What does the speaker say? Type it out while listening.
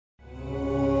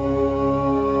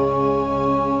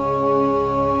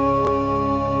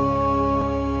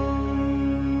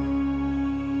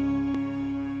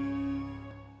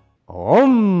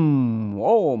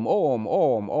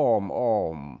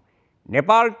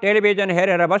Nepal television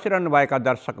हेरेर बसिरहनुभएका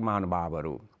दर्शक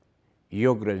महानुभावहरू,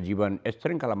 योग र जीवन यस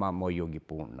श्रृङ्खलामा म योगी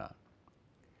पूर्ण।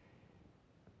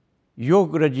 योग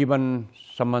र जीवन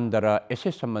सम्बन्ध र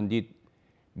यसै सम्बन्धित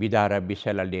विधा र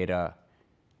विषयलाई लिएर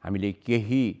हामीले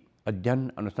केही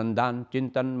अध्ययन, अनुसन्धान,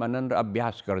 चिन्तन, मनन र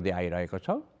अभ्यास गर्दै आइरहेको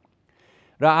छौँ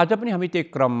र आज पनि हामी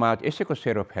त्यही क्रममा यसैको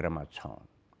सेरोफेरोमा छौँ।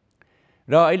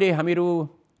 र अहिले हामीहरू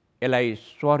यसलाई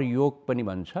स्वर योग पनि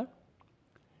भन्छ,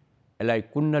 यसलाई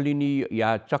कुण्डलिनी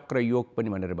या चक्र योग पनि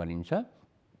भनेर भनिन्छ।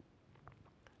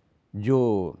 जो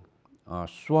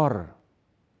स्वर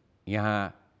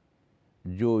यहाँ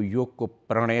जो योगको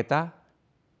प्रणेता,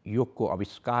 योगको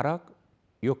आविष्कारक,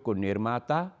 योगको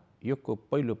निर्माता, योगको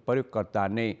पहिलो प्रयोगकर्ता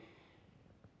नै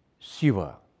शिव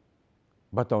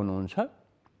बताउनुहुन्छ।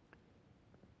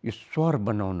 यो स्वर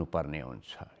बनाउनु पर्ने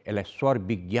हुन्छ, यसलाई स्वर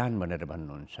विज्ञान भनेर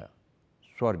भन्नुहुन्छ।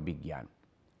 स्वर विज्ञान,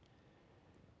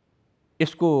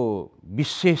 यसको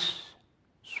विशेष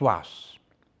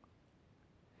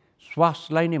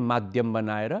श्वासलाई नै माध्यम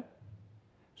बनाएर,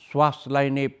 श्वासलाई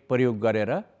नै प्रयोग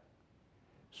गरेर,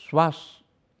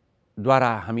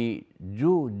 श्वासद्वारा हामी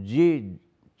जे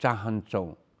चाहन्छौँ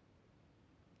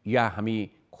या हामी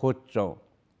खोज्छौँ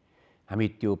हामी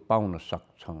त्यो पाउन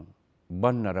सक्छौँ,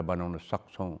 बन्न र बनाउन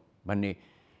सक्छौँ भन्ने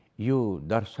यो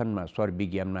दर्शनमा, स्वर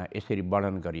विज्ञानमा यसरी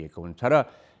वर्णन गरिएको हुन्छ। र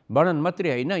वर्णन मात्रै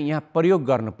होइन, यहाँ प्रयोग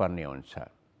गर्नुपर्ने हुन्छ।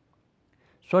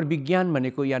 स्वर विज्ञान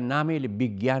भनेको यहाँ नामैले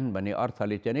विज्ञान भन्ने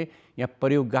अर्थले चाहिँ नै यहाँ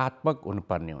प्रयोगात्मक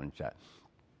हुनुपर्ने हुन्छ।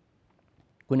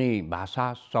 कुनै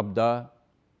भाषा, शब्द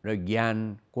र ज्ञान,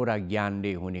 कोरा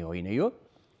ज्ञानले हुने होइन। यो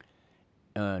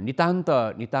नितान्त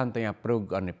यहाँ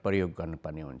प्रयोग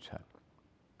गर्नुपर्ने हुन्छ।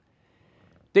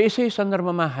 त्यसै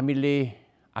सन्दर्भमा हामीले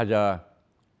आज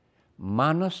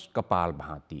मानस कपाल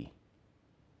भाती,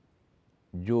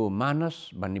 जो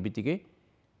मानस भन्ने बित्तिकै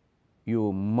यो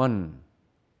मन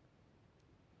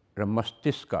र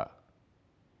मस्तिष्क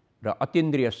र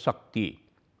अतीन्द्रिय शक्ति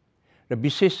र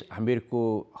विशेष हामीहरूको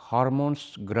हर्मोन्स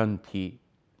ग्रन्थि,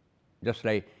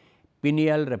 जसलाई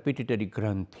पिनियल र पिट्युटरी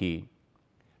ग्रन्थि,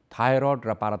 थाइरोइड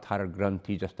र पाराथाइरोइड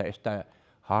ग्रन्थि जस्ता यस्ता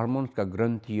हर्मोन्सका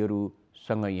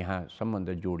ग्रन्थिहरूसँग यहाँ सम्बन्ध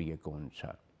जोडिएको हुन्छ,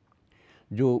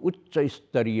 जो उच्च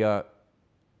स्तरीय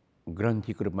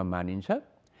ग्रन्थिको रूपमा मानिन्छ।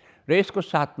 र यसको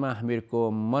साथमा हामीहरूको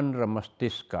मन र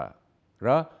मस्तिष्क र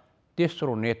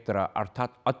तेस्रो नेत्र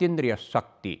अर्थात् अतीन्द्रिय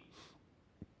शक्ति,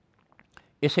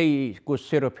 यसैको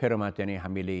सेरोफेरोमा चाहिँ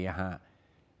हामीले यहाँ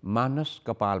मानस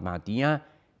कपाल भाती, यहाँ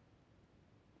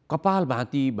कपाल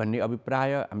भाती भन्ने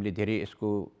अभिप्राय हामीले धेरै यसको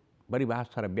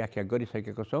परिभाषा र व्याख्या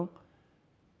गरिसकेको छौँ।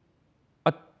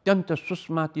 अत्यन्त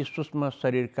सूक्ष्माति सूक्ष्म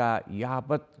शरीरका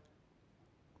यावत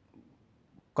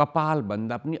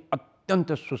कपालभन्दा पनि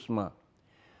अत्यन्त सूक्ष्म,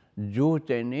 जो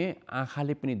चाहिँ नि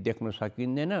आँखाले पनि देख्न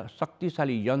सकिँदैन,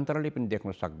 शक्तिशाली यन्त्रले पनि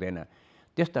देख्न सक्दैन,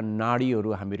 त्यस्ता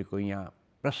नाडीहरू हामीहरूको यहाँ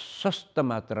प्रशस्त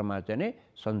मात्रामा चाहिँ नि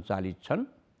सञ्चालित छन्।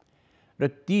 र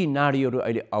ती नाडीहरू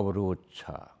अहिले अवरोध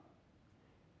छ।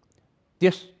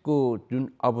 त्यसको जुन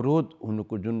अवरोध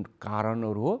हुनुको जुन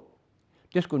कारणहरू हो,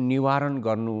 त्यसको निवारण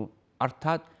गर्नु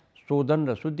अर्थात् शोधन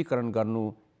र शुद्धिकरण गर्नु,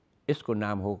 यसको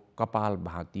नाम हो कपाल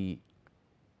भाती।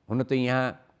 हुन त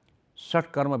यहाँ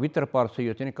षट्कर्मभित्र पर्छ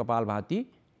यो चाहिँ कपाल भाती।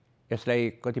 यसलाई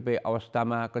कतिपय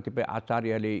अवस्थामा कतिपय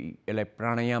आचार्यले यसलाई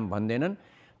प्राणायाम भन्दैनन्,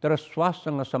 तर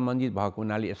श्वाससँग सम्बन्धित भएको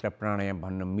हुनाले यसलाई प्राणायाम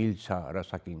भन्न मिल्छ र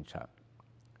सकिन्छ।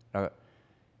 र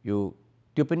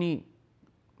त्यो पनि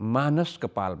मानस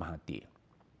कपाल भाती।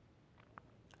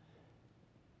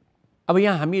 अब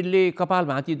यहाँ हामीले कपाल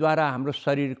भातीद्वारा हाम्रो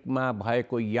शरीरमा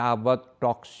भएको यावत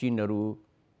टक्सिनहरू,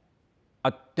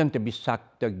 अत्यन्त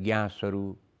विषाक्त ग्यासहरू,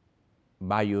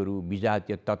 वायुहरू,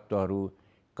 विजातीय तत्त्वहरू,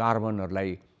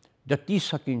 कार्बनहरूलाई जति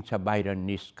सकिन्छ बाहिर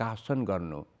निष्कासन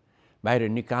गर्नु, बाहिर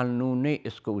निकाल्नु नै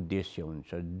यसको उद्देश्य हुन्छ।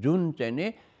 जुन चाहिँ नि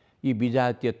यी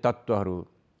विजातीय तत्त्वहरू,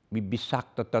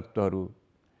 विषाक्त तत्त्वहरू,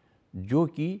 जो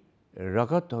कि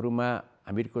रगतहरूमा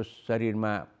हामीहरूको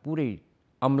शरीरमा पुरै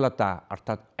अम्लता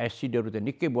अर्थात् एसिडहरू त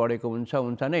निकै बढेको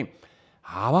हुन्छ नै,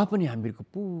 हावा पनि हामीहरूको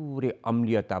पुरै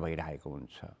अम्लीयता भइरहेको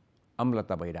हुन्छ,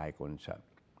 अम्लता भइरहेको हुन्छ।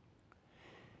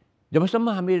 जबसम्म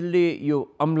हामीले यो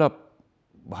अम्ल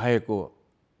भएको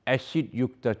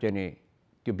एसिडयुक्त चाहिँ नि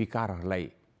त्यो विकारहरूलाई,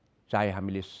 चाहे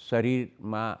हामीले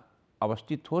शरीरमा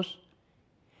अवस्थित होस्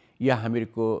या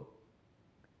हामीहरूको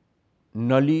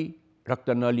नली,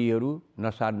 रक्तनलीहरू,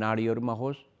 नसा नाडीहरूमा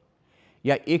होस्,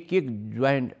 या एक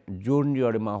जोइन्ट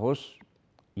जोड्नेहरूमा होस्,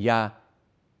 या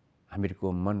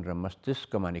हामीहरूको मन र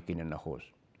मस्तिष्कमा नै किन नहोस्,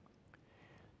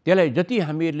 त्यसलाई जति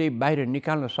हामीले बाहिर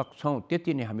निकाल्न सक्छौँ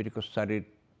त्यति नै हामीहरूको शरीर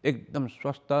एकदम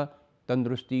स्वस्थ,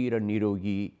 तन्दुरुस्ती र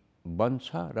निरोगी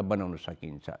बन्छ र बनाउन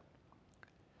सकिन्छ।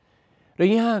 र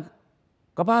यहाँ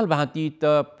कपालभाती त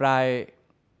प्राय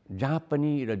जहाँ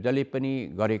पनि र जसले पनि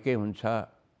गरेकै हुन्छ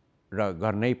र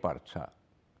गर्नै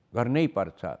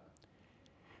पर्छ।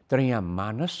 तर यहाँ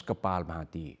मानस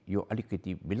कपालभाती यो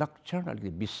अलिकति विलक्षण, अलिकति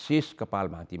विशेष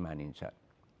कपालभाती मानिन्छ,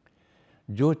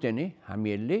 जो चाहिँ नि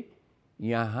हामीहरूले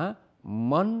यहाँ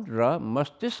मन र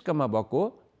मस्तिष्कमा भएको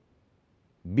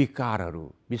विकारहरू,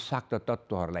 विषाक्त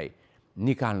तत्त्वहरूलाई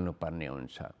निकाल्नुपर्ने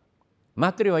हुन्छ।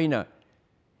 मात्रै होइन,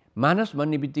 मानस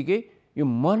भन्ने बित्तिकै यो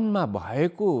मनमा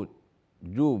भएको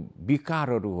जो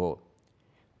विकारहरू हो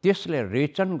त्यसलाई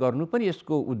रेचन गर्नु पनि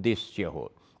यसको उद्देश्य हो।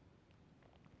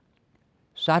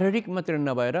 शारीरिक मात्र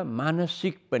नभएर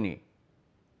मानसिक पनि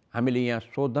हामीले यहाँ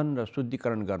शोधन र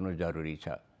शुद्धिकरण गर्नु जरुरी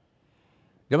छ।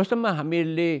 जबसम्म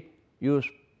हामीले यो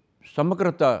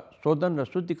समग्रतः शोधन र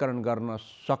शुद्धिकरण गर्न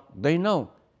सक्दैनौँ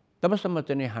तबसम्म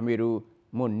चाहिँ हामीहरू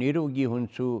म निरोगी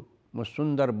हुन्छु, म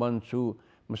सुन्दर बन्छु,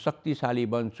 म शक्तिशाली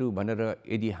बन्छु भनेर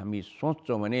यदि हामी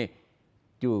सोच्छौँ भने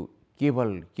त्यो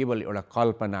केवल एउटा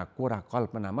कल्पना, कोरा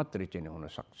कल्पना मात्रै चाहिँ हुन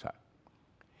सक्छ।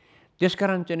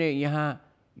 त्यसकारण चाहिँ यहाँ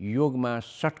योगमा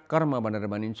षट्कर्म भनेर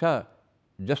भनिन्छ,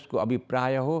 जसको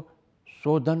अभिप्राय हो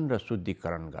शोधन र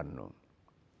शुद्धिकरण गर्नु।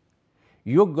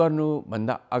 योग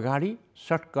गर्नुभन्दा अगाडि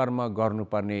षट्कर्म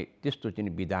गर्नुपर्ने त्यस्तो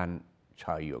चाहिँ विधान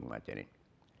छ योगमा चाहिँ।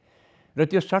 र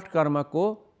त्यो षट्कर्मको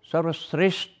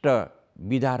सर्वश्रेष्ठ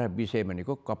विधा र विषय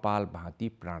भनेको कपालभाती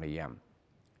प्राणायाम।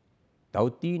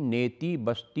 धौती, नेति,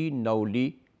 बस्ती, नौली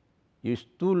यो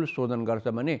स्थूल शोधन गर्छ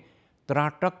भने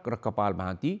त्राटक र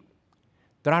कपालभाती।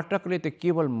 त्राटकले त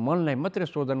केवल मनलाई मात्रै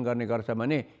शोधन गर्ने गर्छ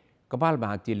भने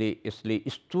कपालभातीले यसले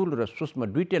स्थूल र सूक्ष्म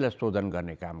दुईटैलाई शोधन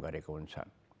गर्ने काम गरेको हुन्छ।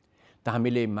 त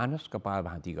हामीले मानस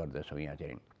कपालभाती गर्दछौँ यहाँ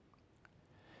चाहिँ।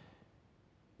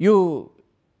 यो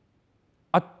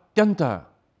अत्यन्त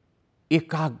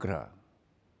एकाग्र,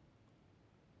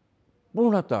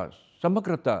 पूर्णतः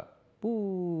समग्रतः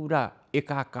पुरा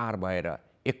एकाकार भएर,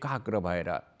 एकाग्र भएर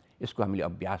यसको हामीले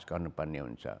अभ्यास गर्नुपर्ने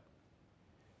हुन्छ।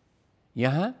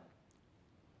 यहाँ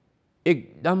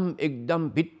एकदम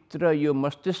भित्र यो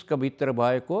मस्तिष्कभित्र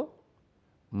भएको,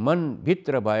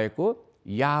 मनभित्र भएको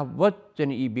यावत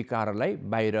चाहिँ यी विकारलाई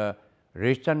बाहिर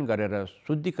रेचन गरेर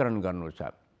शुद्धिकरण गर्नु छ।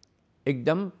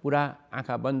 एकदम पुरा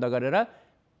आँखा बन्द गरेर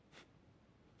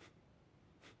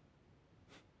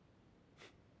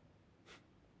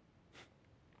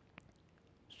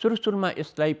सुरुमा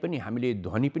यसलाई पनि हामीले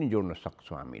ध्वनि पनि जोड्न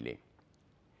सक्छौँ हामीले।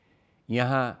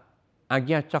 यहाँ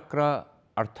आज्ञा चक्र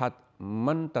अर्थात्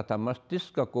मन तथा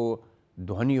मस्तिष्कको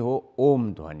ध्वनि हो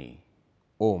ओम ध्वनि।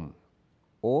 ओम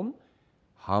ओम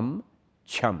हम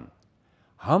छम।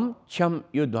 हम छम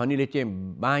यो ध्वनिले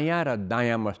चाहिँ बायाँ र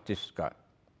दायाँ मस्तिष्क,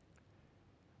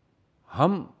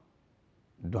 हम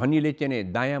ध्वनिले चाहिँ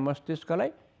दायाँ मस्तिष्कलाई,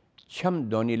 छम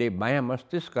ध्वनिले बायाँ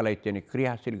मस्तिष्कलाई चाहिँ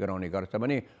क्रियाशील गराउने गर्छ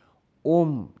भने ओम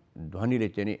ध्वनिले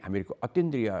चाहिँ हामीहरूको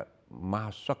अतीन्द्रिय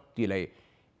महाशक्तिलाई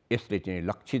यसले चाहिँ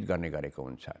लक्षित गर्ने गरेको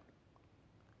हुन्छ।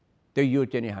 त्यो यो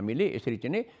चाहिँ हामीले यसरी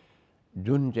चाहिँ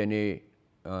जुन चाहिँ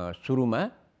सुरुमा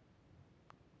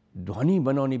ध्वनि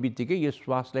बनाउने बित्तिकै यो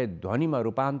श्वासलाई ध्वनिमा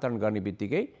रूपान्तरण गर्ने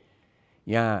बित्तिकै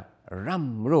यहाँ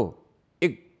राम्रो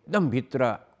एकदम भित्र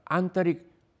आन्तरिक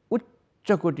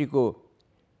उच्च कोटिको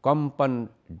कम्पन,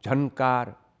 झन्कार,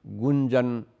 गुन्जन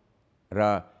र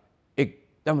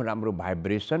एकदम राम्रो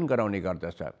भाइब्रेसन गराउने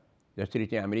गर्दछ। जसरी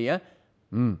चाहिँ हामीले यहाँ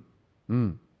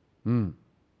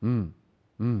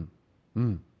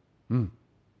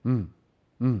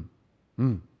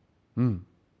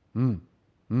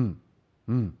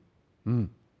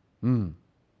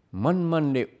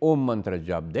मनले ओम मन्त्र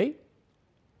जप्दै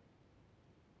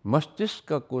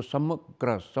मस्तिष्कको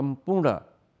समग्र सम्पूर्ण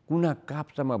कुना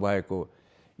काप्चामा भएको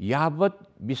यावत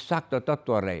विषाक्त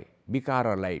तत्त्वहरूलाई,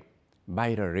 विकारहरूलाई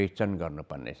बाहिर रेचन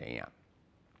गर्नुपर्ने छ यहाँ।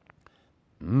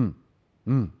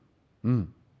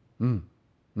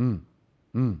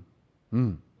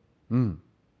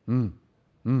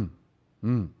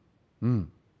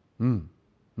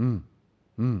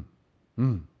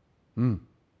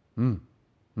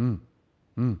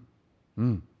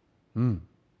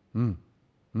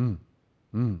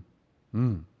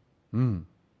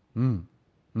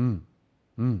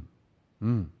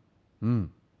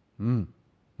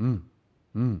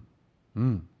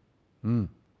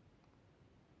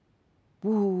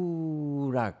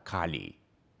 पूरा खाली,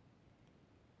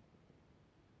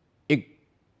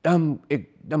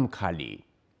 एकदम खाली,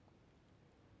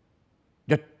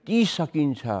 जति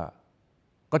सकिन्छ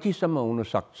कतिसम्म हुन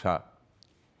सक्छ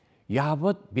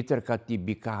यावत भित्रका ती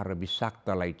विकार र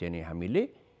विषाक्तलाई चाहिँ हामीले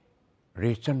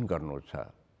रेचन गर्नु छ,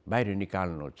 बाहिर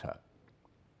निकाल्नु छ।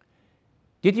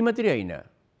 त्यति मात्रै होइन,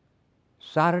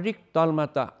 शारीरिक तलमा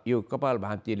त यो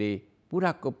कपालभातीले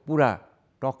पुराको पुरा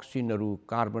टक्सिनहरू,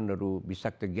 कार्बनहरू,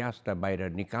 विषाक्त ग्यासलाई बाहिर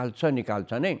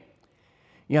निकाल्छ नै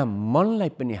यहाँ मनलाई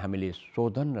पनि हामीले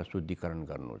शोधन र शुद्धिकरण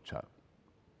गर्नु छ।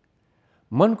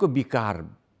 मनको विकार,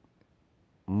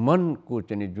 मनको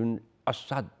चाहिँ जुन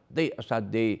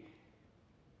असाध्यै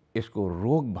यसको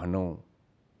रोग भनौँ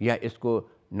या यसको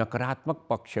नकारात्मक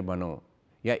पक्ष भनौँ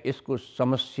या यसको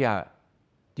समस्या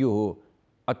त्यो हो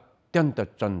अत्यन्त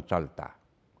चञ्चलता।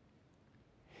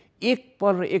 एक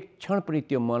पल र एक क्षण पनि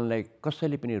त्यो मनलाई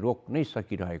कसैले पनि रोक्नै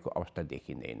सकिरहेको अवस्था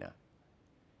देखिँदैन।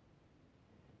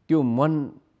 त्यो मन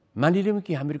मानिलिउँ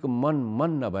कि हामीहरूको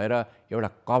मन नभएर एउटा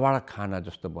कबाड खाना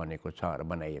जस्तो बनेको छ र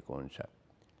बनाइएको हुन्छ।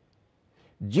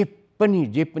 जे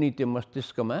पनि त्यो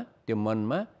मस्तिष्कमा, त्यो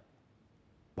मनमा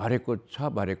भरेको छ।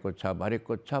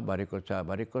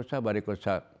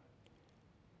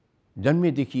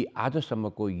 जन्मेदेखि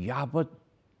आजसम्मको यावत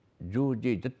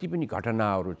जति पनि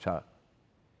घटनाहरू छ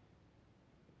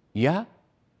या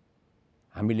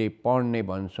हामीले पढ्ने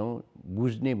भन्छौँ,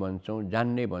 बुझ्ने भन्छौँ,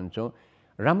 जान्ने भन्छौँ,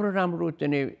 राम्रो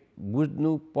चाहिँ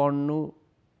बुझ्नु, पढ्नु,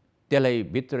 त्यसलाई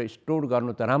भित्र स्टोर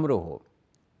गर्नु त राम्रो हो,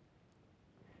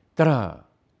 तर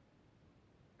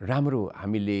राम्रो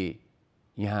हामीले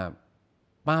यहाँ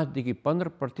 5 देखि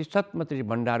 15% मात्रै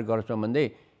भण्डार गर्छौँ भन्दै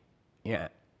यहाँ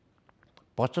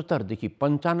 75 देखि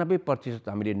 95%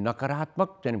 हामीले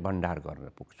नकारात्मक चाहिँ भण्डार गर्न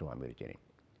पुग्छौँ। हामीहरू चाहिँ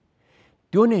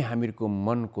त्यो नै हामीहरूको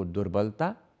मनको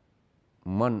दुर्बलता,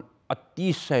 मन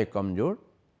अतिशय कमजोर,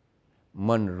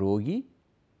 मन रोगी,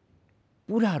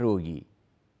 पुरा रोगी,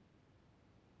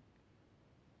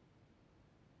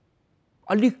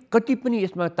 अलिकति पनि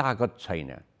यसमा तागत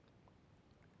छैन,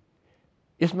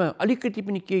 यसमा अलिकति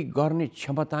पनि केही गर्ने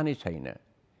क्षमता नै छैन।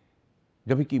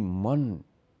 जबकि मन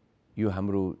यो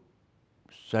हाम्रो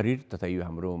शरीर तथा यो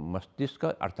हाम्रो मस्तिष्क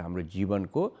अर्थात् हाम्रो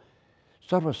जीवनको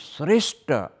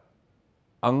सर्वश्रेष्ठ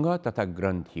अङ्ग तथा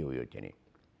ग्रन्थि हो। यो चाहिँ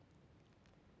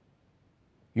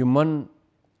यो मन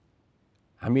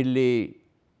हामीले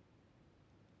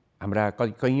हाम्रा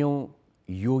कैयौँ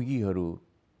योगीहरू,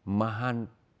 महान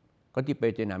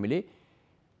कतिपय चाहिँ हामीले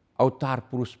अवतार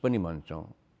पुरुष पनि भन्छौँ,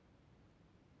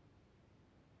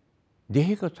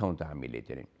 देखेको छौँ त हामीले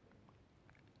चाहिँ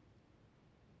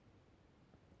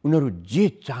उनीहरू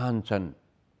जे चाहन्छन्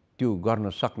त्यो गर्न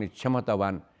सक्ने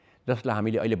क्षमतावान, जसलाई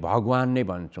हामीले अहिले भगवान नै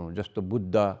भन्छौँ, जस्तो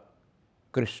बुद्ध,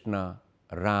 कृष्ण,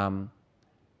 राम,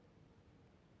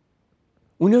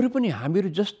 उनीहरू पनि हामीहरू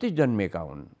जस्तै जन्मेका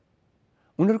हुन्।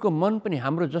 उनीहरूको मन पनि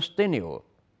हाम्रो जस्तै नै हो,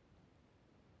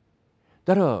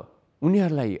 तर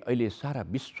उनीहरूलाई अहिले सारा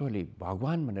विश्वले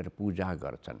भगवान भनेर पूजा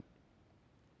गर्छन्।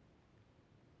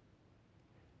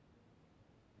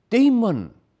 त्यही मन,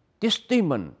 त्यस्तै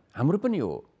मन हाम्रो पनि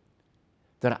हो,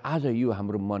 तर आज यो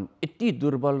हाम्रो मन यति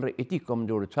दुर्बल र यति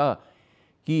कमजोर छ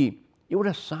कि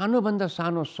एउटा सानोभन्दा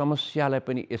सानो समस्यालाई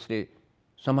पनि यसले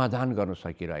समाधान गर्न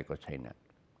सकिरहेको छैन।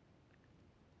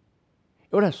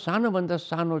 एउटा सानोभन्दा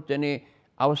सानो चाहिँ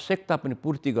आवश्यकता पनि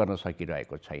पूर्ति गर्न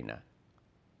सकिरहेको छैन।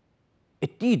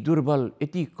 यति दुर्बल,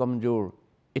 यति कमजोर,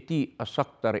 यति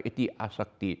अशक्त र यति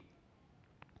आसक्ति।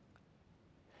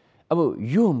 अब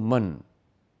यो मन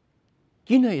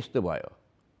किन यस्तो भयो,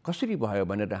 कसरी भयो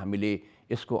भनेर हामीले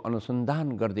यसको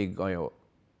अनुसन्धान गर्दै गयो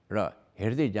र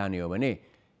हेर्दै जाने हो भने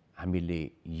हामीले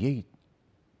यही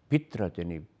भित्र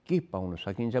चाहिँ के पाउन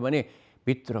सकिन्छ भने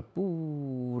भित्र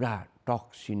पुरा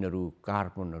टक्सिनहरू,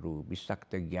 कार्बनहरू,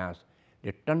 विषाक्त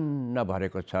ग्यासले टन्न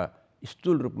भरेको छ।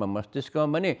 स्थूल रूपमा मस्तिष्कमा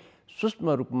भने सूक्ष्म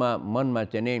रूपमा मनमा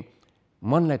चाहिँ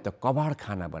मनलाई त कबाड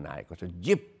खाना बनाएको छ।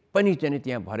 जे पनि चाहिँ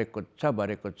त्यहाँ भरेको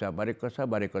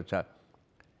छ।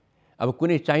 अब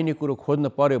कुनै चाहिने कुरो खोज्न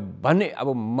पर्यो भने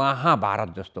अब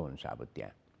महाभारत जस्तो हुन्छ। अब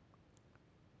त्यहाँ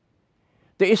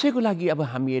त यसैको लागि अब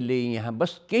हामीले यहाँ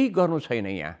बस केही गर्नु छैन।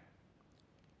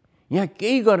 यहाँ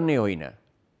केही गर्ने होइन,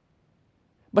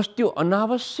 बस त्यो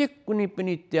अनावश्यक कुनै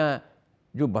पनि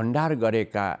त्यहाँ जो भण्डार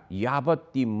गरेका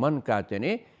यावत ती मनका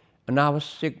चाहिँ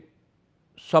अनावश्यक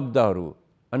शब्दहरू,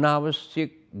 अनावश्यक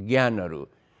ज्ञानहरू,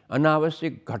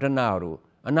 अनावश्यक घटनाहरू,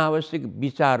 अनावश्यक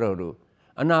विचारहरू,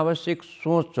 अनावश्यक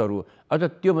सोचहरू, अझ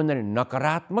त्योभन्दा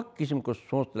नकारात्मक किसिमको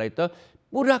सोचलाई त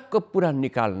पुराको पुरा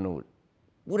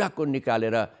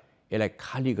निकालेर यसलाई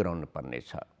खाली गराउनु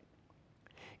पर्नेछ।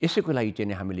 यसैको लागि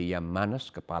चाहिँ हामीले यहाँ मानस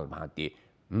कपाल भाँति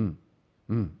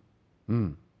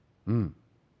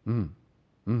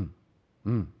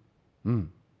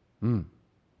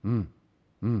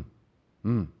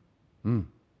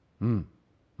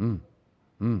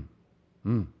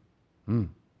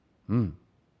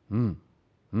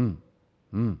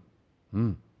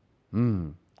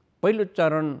पहिलो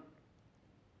चरण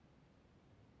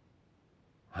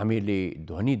हामीले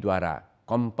ध्वनिद्वारा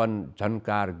कम्पन,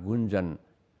 झन्कार, गुन्जन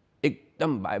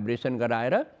एकदम भाइब्रेसन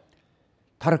गराएर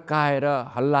थर्काएर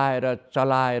हल्लाएर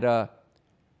चलाएर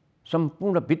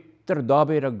सम्पूर्ण भित्र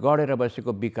दबेर गडेर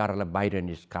बसेको विकारलाई बाहिर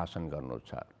निष्कासन गर्नु छ।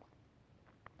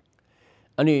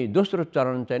 अनि दोस्रो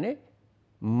चरण चाहिँ नि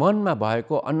मनमा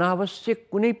भएको अनावश्यक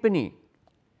कुनै पनि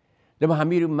जब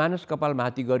हामीहरू मानस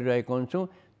कपालभाति गरिरहेको हुन्छौँ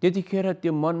त्यतिखेर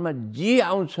त्यो मनमा जे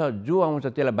आउँछ जो आउँछ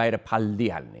त्यसलाई बाहिर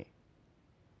फालिदिइहाल्ने।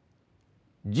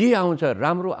 जे आउँछ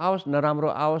राम्रो आओस् नराम्रो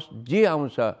आओस् जे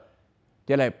आउँछ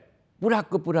त्यसलाई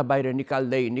पुराको पुरा बाहिर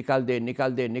निकाल्दै निकाल्दै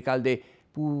निकाल्दै निकाल्दै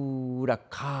पुरा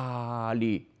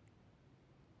खाली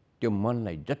त्यो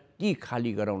मनलाई जति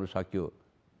खाली गराउन सक्यो,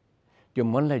 त्यो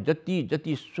मनलाई जति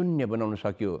जति शून्य बनाउन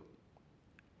सक्यो,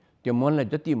 त्यो मनलाई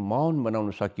जति मौन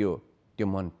बनाउन सक्यो, त्यो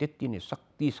मन त्यति नै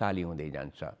शक्तिशाली हुँदै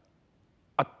जान्छ,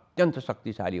 अत्यन्त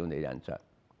शक्तिशाली हुँदै जान्छ।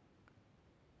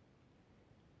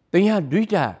 त यहाँ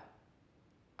दुईटा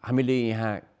हामीले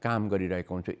यहाँ काम गरिरहेका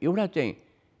हुन्छौँ। एउटा चाहिँ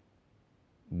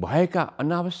भएका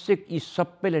अनावश्यक यी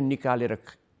सबैलाई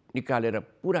निकालेर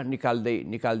पुरा निकाल्दै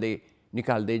निकाल्दै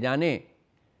निकाल्दै जाने।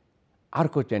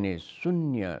 अर्को चाहिँ नि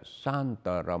शून्य शान्त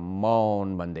र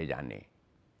मौन बन्दै जाने।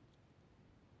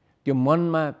 त्यो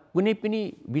मनमा कुनै पनि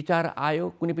विचार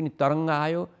आयो, कुनै पनि तरङ्ग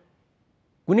आयो,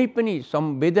 कुनै पनि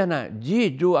संवेदना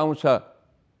जे जो आउँछ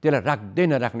त्यसलाई राख्दै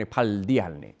नराख्ने,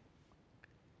 फालिदिइहाल्ने।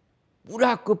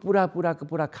 पुराको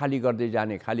पुरा खाली गर्दै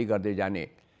जाने, खाली गर्दै जाने।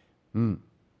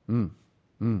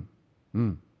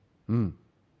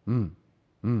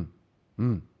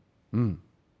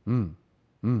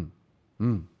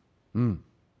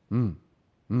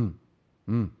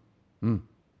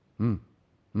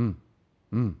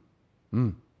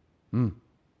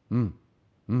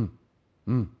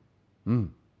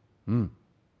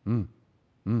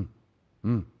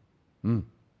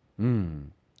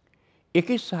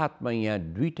 एकै साथमा यहाँ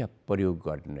दुईटा प्रयोग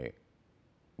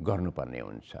गर्नुपर्ने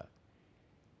हुन्छ।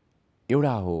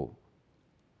 एउटा हो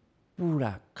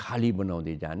पुरा खाली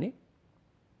बनाउँदै जाने,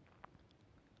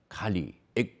 खाली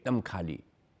एकदम खाली।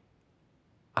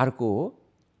 अर्को हो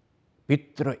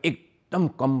भित्र एकदम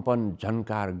कम्पन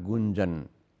झन्कार गुन्जन,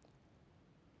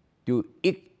 त्यो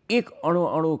एक एक अणु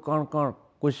अणु कण कण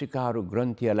कोशिकाहरू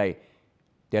ग्रन्थीहरूलाई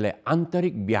त्यसलाई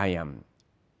आन्तरिक व्यायाम।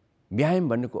 व्यायाम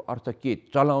भन्नुको अर्थ के?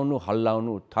 चलाउनु,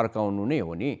 हल्लाउनु, थर्काउनु नै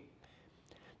हो नि।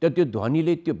 त त्यो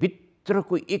ध्वनिले त्यो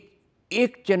भित्रको एक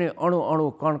एक चाहिँ अणु अणु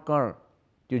कण कण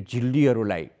त्यो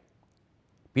झिल्लीहरूलाई,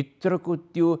 भित्रको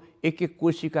त्यो एक एक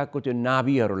कोशिकाको त्यो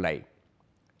नाभिहरूलाई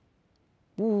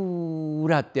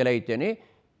पुरा त्यसलाई चाहिँ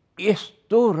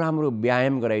यस्तो राम्रो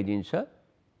व्यायाम गराइदिन्छ,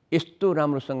 यस्तो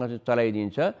राम्रोसँग चाहिँ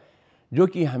चलाइदिन्छ, जो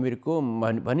कि हामीहरूको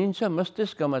भनिन्छ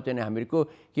मस्तिष्कमा चाहिँ हामीहरूको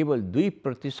केवल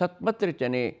 2% मात्रै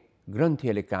चाहिँ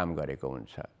ग्रन्थीहरूले काम गरेको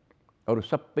हुन्छ। अरू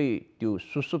सबै त्यो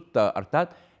सुसुप्त अर्थात्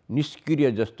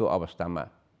निष्क्रिय जस्तो अवस्थामा,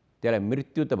 त्यसलाई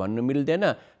मृत्यु त भन्नु मिल्दैन,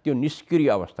 त्यो निष्क्रिय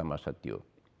अवस्थामा छ त्यो।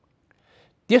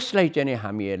 त्यसलाई चाहिँ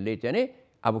हामीहरूले चाहिँ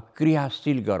अब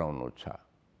क्रियाशील गराउनु छ,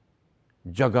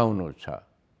 जगाउनु छ,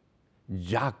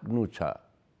 जाग्नु छ।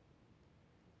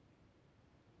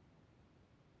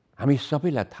 हामी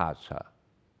सबैलाई थाहा छ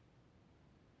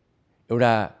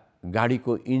एउटा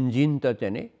गाडीको इन्जिन त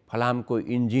चाहिँ फलामको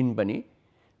इन्जिन पनि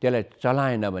त्यसलाई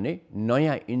चलाएन भने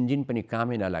नयाँ इन्जिन पनि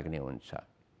कामै नलाग्ने हुन्छ।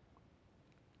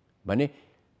 भने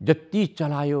जति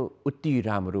चलायो उति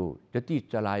राम्रो, जति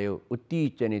चलायो उति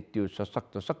चाहिँ त्यो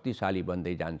सशक्त शक्तिशाली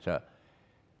बन्दै जान्छ।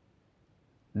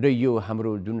 र यो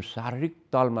हाम्रो जुन शारीरिक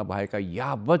तलमा भएका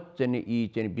यावत चाहिँ यी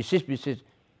चाहिँ विशेष विशेष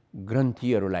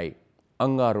ग्रन्थीहरूलाई,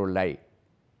 अङ्गहरूलाई,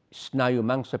 स्नायु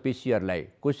मांसपेशीहरूलाई,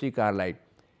 कोशिकाहरूलाई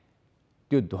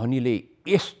त्यो ध्वनिले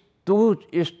यस्तो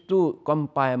यस्तो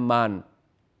कम्पायमान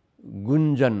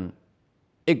गुन्जन,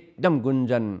 एकदम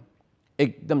गुन्जन,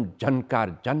 एकदम झन्कार,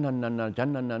 झनन्न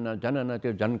झनन्न झनन्न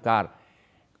त्यो झन्कार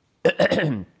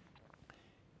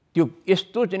त्यो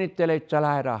यस्तो चाहिँ त्यसलाई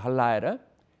चलाएर हल्लाएर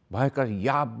भएका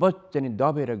यावत चाहिँ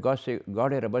दबेर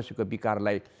गडेर बसेको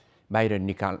विकारलाई बाहिर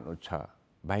निकाल्नु छ,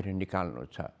 बाहिर निकाल्नु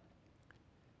छ।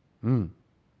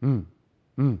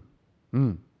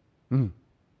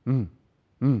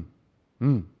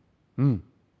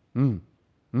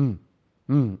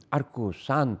 अर्को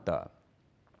शान्त,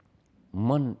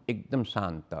 मन एकदम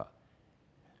शान्त,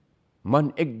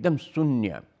 मन एकदम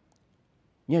शून्य।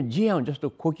 यहाँ जे आउँछ, जस्तो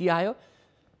खोकी आयो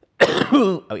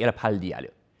अब यसलाई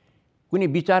फालिदिइहाल्यो, कुनै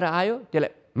विचार आयो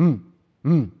त्यसलाई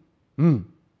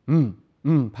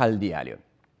फालिदिइहाल्यो,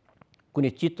 कुनै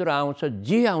चित्र आउँछ,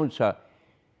 जे आउँछ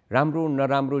राम्रो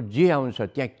नराम्रो जे आउँछ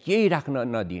त्यहाँ केही राख्न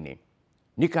नदिने,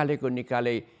 निकालेको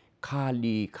निकाले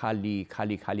खाली खाली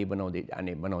खाली खाली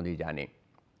बनाउँदै जाने।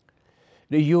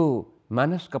 र यो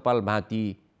मानस कपालभाति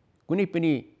कुनै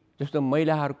पनि जस्तो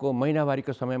महिलाहरूको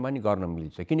महिनावारीको समयमा पनि गर्न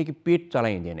मिल्छ, किनकि पेट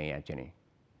चलाइँदैन यहाँ चाहिँ।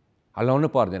 हल्लाउनु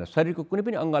पर्दैन। शरीरको कुनै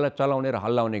पनि अङ्गलाई चलाउने र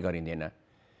हल्लाउने गरिँदैन।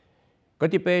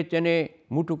 कतिपय चाहिँ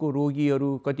मुटुको रोगीहरू,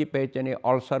 कतिपय चाहिँ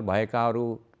अल्सर भएकाहरू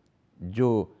जो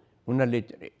उनीहरूले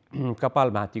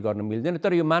कपालभाती गर्न मिल्दैन,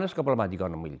 तर यो मानस कपालभाती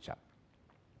गर्न मिल्छ।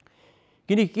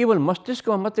 किनकि केवल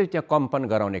मस्तिष्कमा मात्रै त्यहाँ कम्पन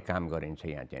गराउने काम गरिन्छ।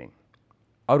 यहाँ चाहिँ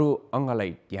अरू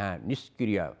अङ्गलाई त्यहाँ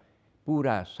निष्क्रिय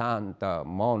पुरा शान्त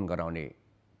मौन गराउने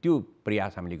त्यो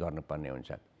प्रयास हामीले गर्नुपर्ने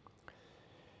हुन्छ।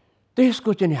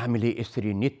 त्यसको चाहिँ हामीले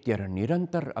यसरी नित्य र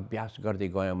निरन्तर अभ्यास गर्दै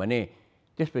गयौँ भने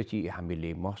त्यसपछि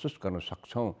हामीले महसुस गर्न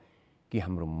सक्छौँ कि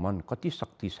हाम्रो मन कति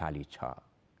शक्तिशाली छ,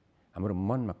 हाम्रो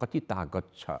मनमा कति तागत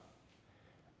छ।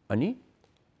 अनि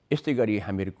यस्तै गरी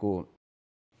हामीहरूको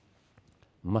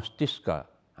मस्तिष्क,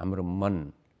 हाम्रो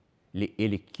मनले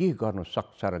यसले के गर्न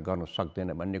सक्छ र गर्न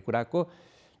सक्दैन भन्ने कुराको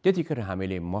त्यतिखेर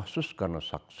हामीले महसुस गर्न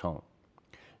सक्छौँ,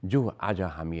 जो आज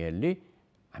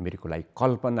हामीहरूको लागि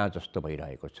कल्पना जस्तो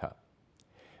भइरहेको छ।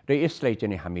 र यसलाई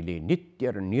चाहिँ हामीले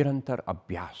नित्य र निरन्तर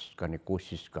अभ्यास गर्ने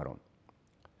कोसिस गरौँ।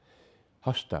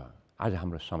 हस्त आज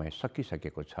हाम्रो समय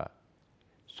सकिसकेको छ।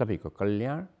 सबैको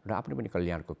कल्याण र आफ्नो पनि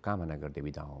कल्याणको कामना गर्दै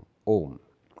बिदा हौँ। ओम।